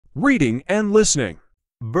Reading and listening.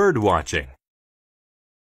 Bird watching.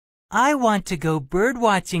 I want to go bird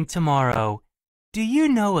watching tomorrow. Do you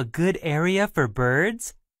know a good area for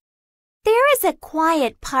birds? There is a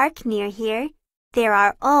quiet park near here. There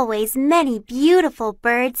are always many beautiful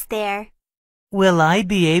birds there. Will I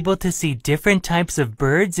be able to see different types of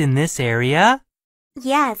birds in this area?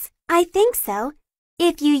 Yes, I think so.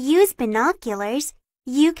 If you use binoculars,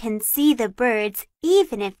 you can see the birds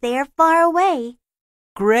even if they are far away.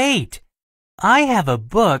 Great! I have a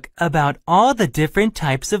book about all the different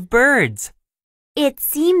types of birds. It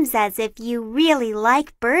seems as if you really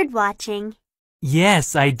like bird watching.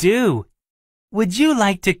 Yes, I do. Would you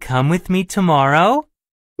like to come with me tomorrow?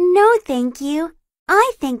 No, thank you.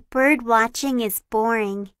 I think bird watching is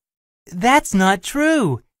boring. That's not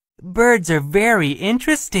true. Birds are very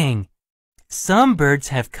interesting. Some birds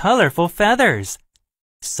have colorful feathers.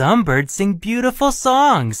 Some birds sing beautiful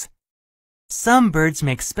songs. Some birds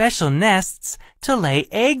make special nests to lay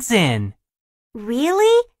eggs in.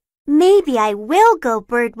 Really? Maybe I will go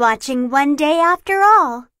bird watching one day after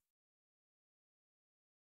all.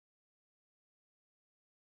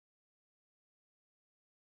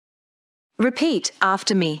 Repeat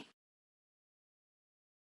after me.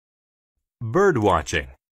 Bird watching.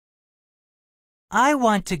 I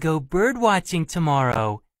want to go bird watching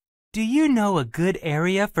tomorrow. Do you know a good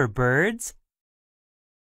area for birds?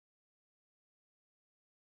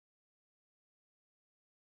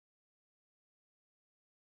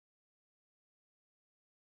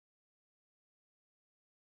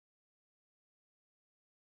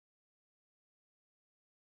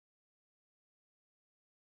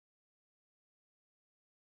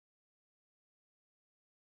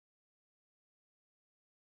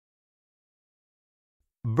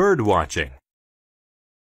 Bird watching.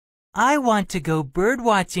 I want to go bird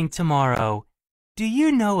watching tomorrow. Do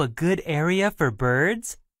you know a good area for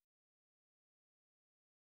birds?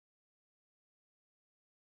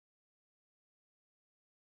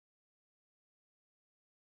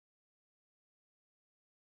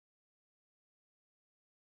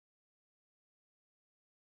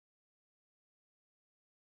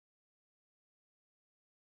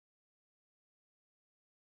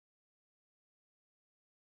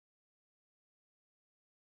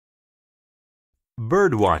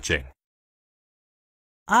 Bird watching.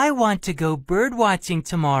 I want to go bird watching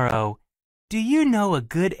tomorrow. Do you know a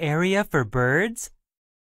good area for birds?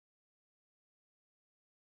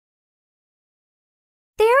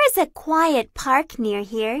 There is a quiet park near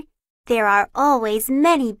here. There are always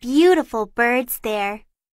many beautiful birds there.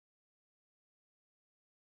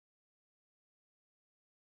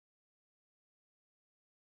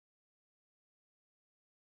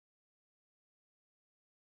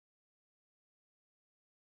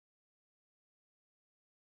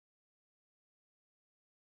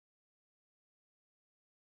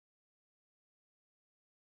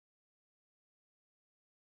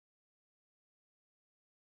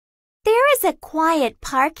 There is a quiet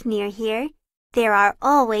park near here. There are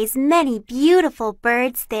always many beautiful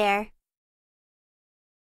birds there.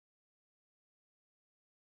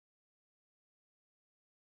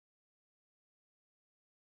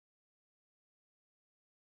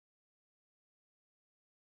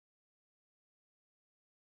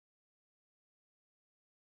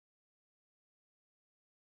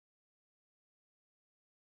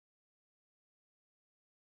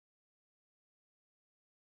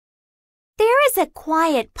 There is a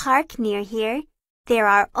quiet park near here. There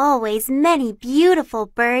are always many beautiful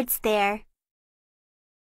birds there.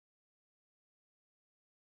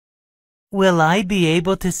 Will I be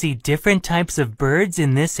able to see different types of birds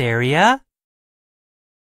in this area?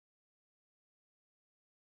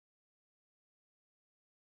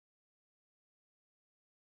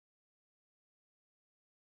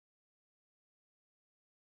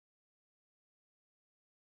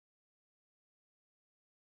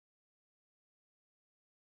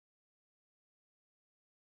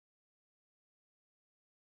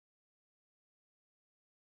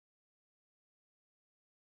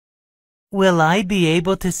 Will I be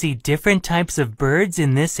able to see different types of birds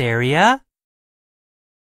in this area?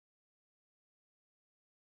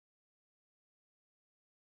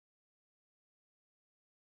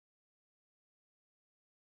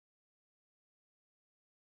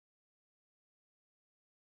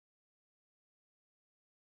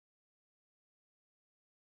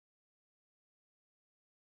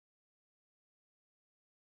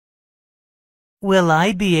 Will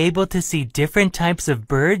I be able to see different types of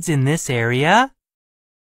birds in this area?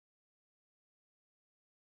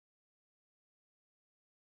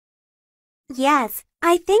 Yes,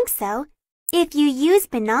 I think so. If you use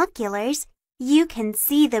binoculars, you can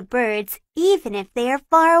see the birds even if they are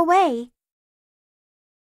far away.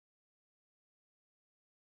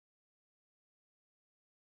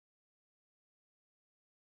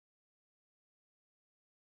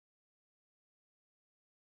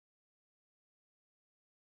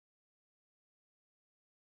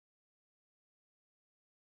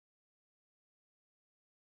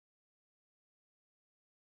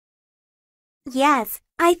 Yes,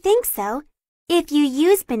 I think so. If you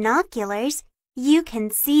use binoculars, you can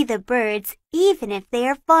see the birds even if they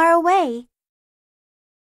are far away.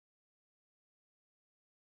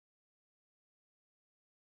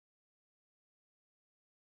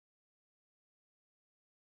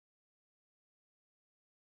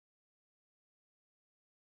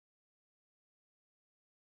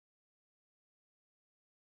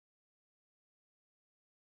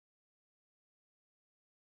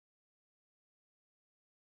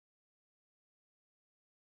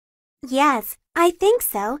 Yes, I think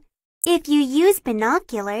so. If you use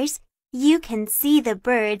binoculars, you can see the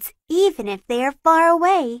birds even if they are far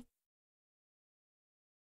away.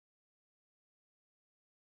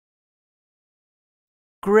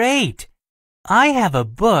 Great! I have a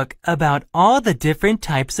book about all the different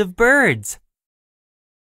types of birds.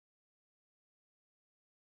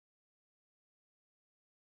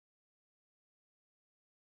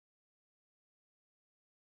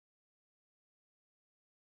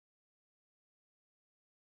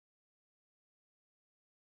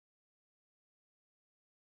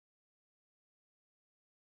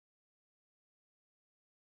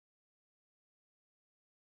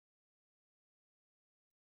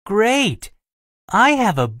 Great! I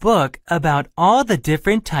have a book about all the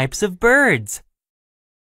different types of birds.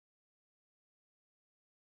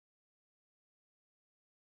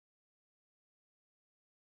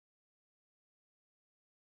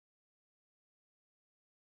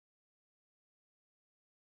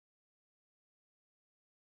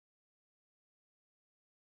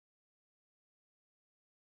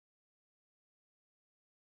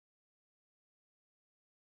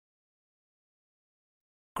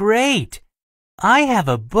 Great! I have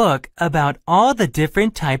a book about all the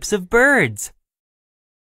different types of birds.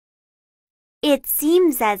 It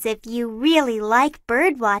seems as if you really like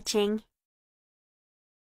bird watching.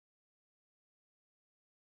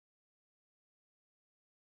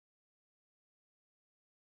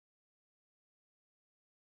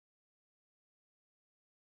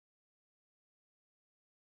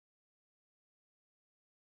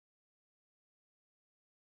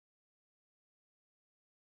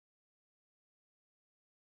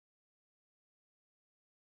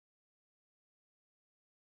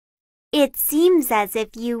 It seems as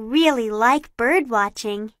if you really like bird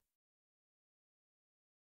watching.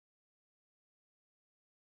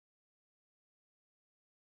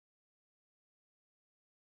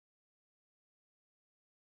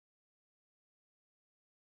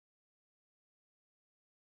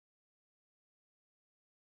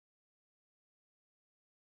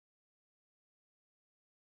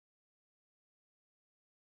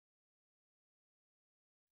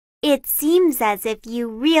 It seems as if you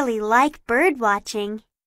really like bird watching.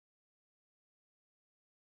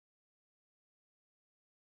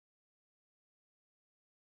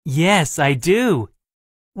 Yes, I do.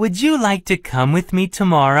 Would you like to come with me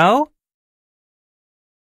tomorrow?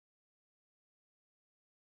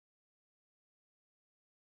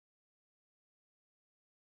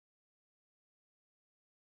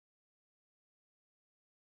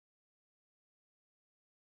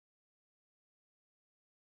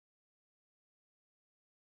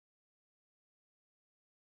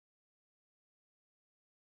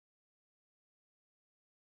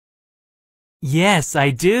 Yes,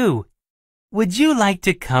 I do. Would you like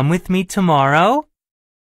to come with me tomorrow?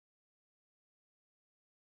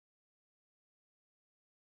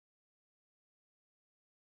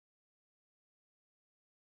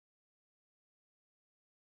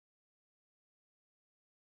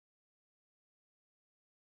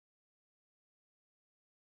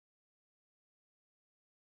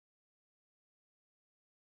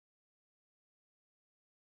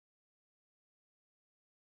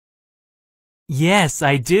 Yes,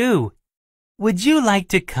 I do. Would you like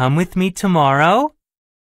to come with me tomorrow?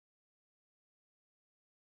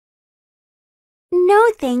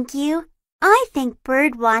 No, thank you. I think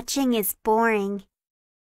bird watching is boring.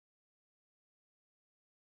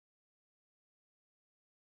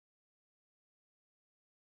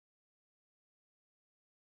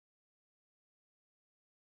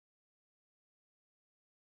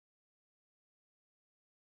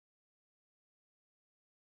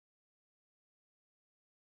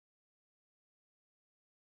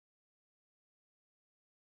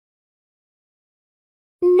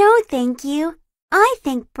 No, thank you. I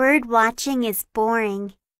think bird watching is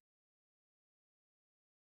boring.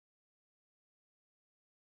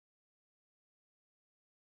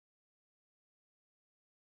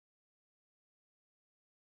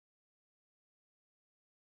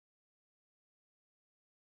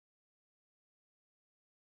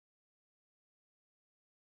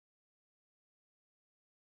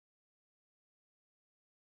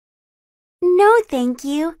 No, thank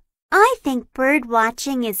you. I think bird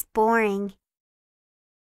watching is boring.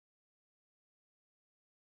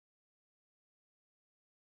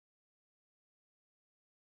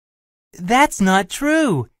 That's not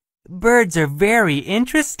true. Birds are very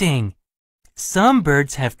interesting. Some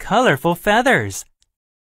birds have colorful feathers.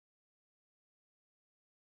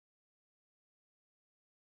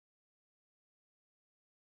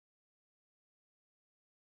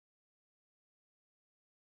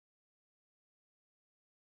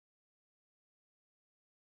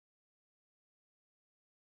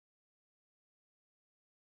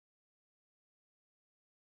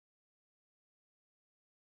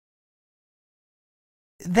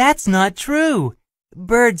 That's not true.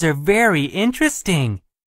 Birds are very interesting.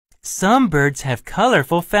 Some birds have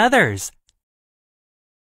colorful feathers.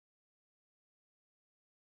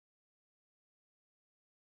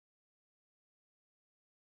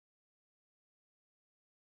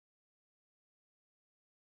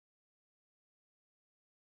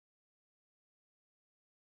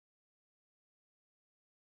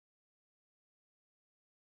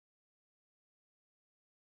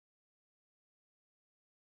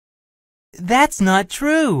 That's not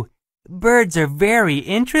true. Birds are very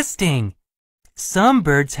interesting. Some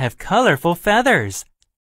birds have colorful feathers.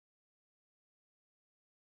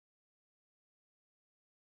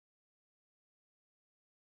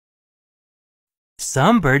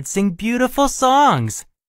 Some birds sing beautiful songs.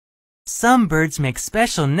 Some birds make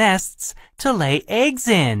special nests to lay eggs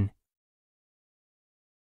in.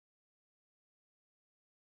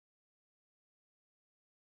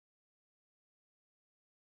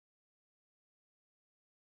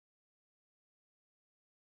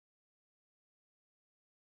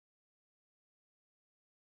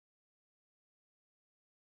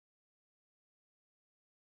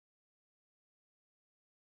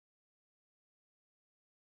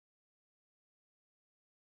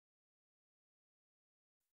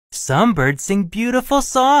 Some birds sing beautiful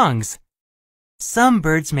songs. Some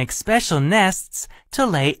birds make special nests to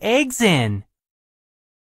lay eggs in.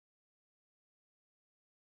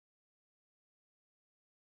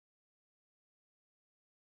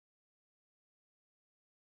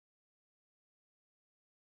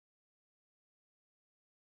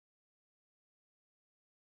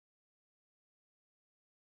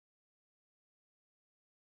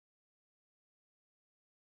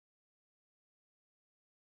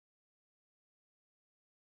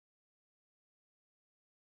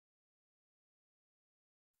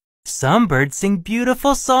 Some birds sing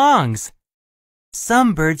beautiful songs.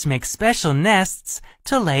 Some birds make special nests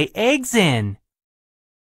to lay eggs in.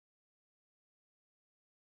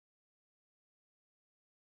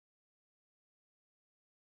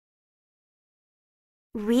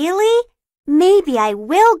 Really? Maybe I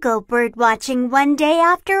will go bird watching one day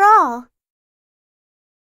after all.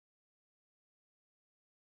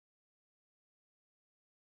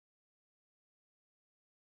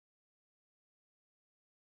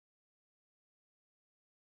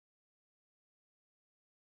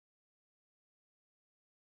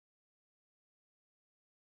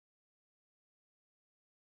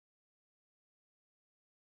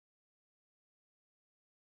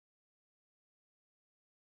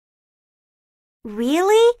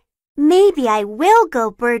 Really? Maybe I will go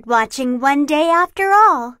bird watching one day after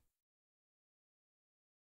all.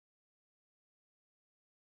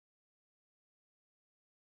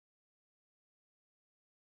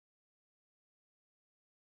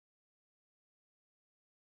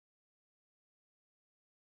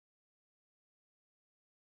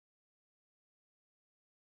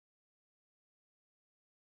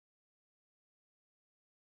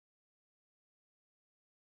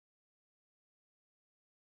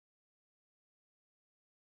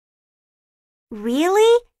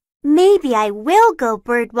 Really? Maybe I will go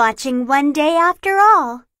bird watching one day after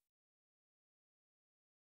all.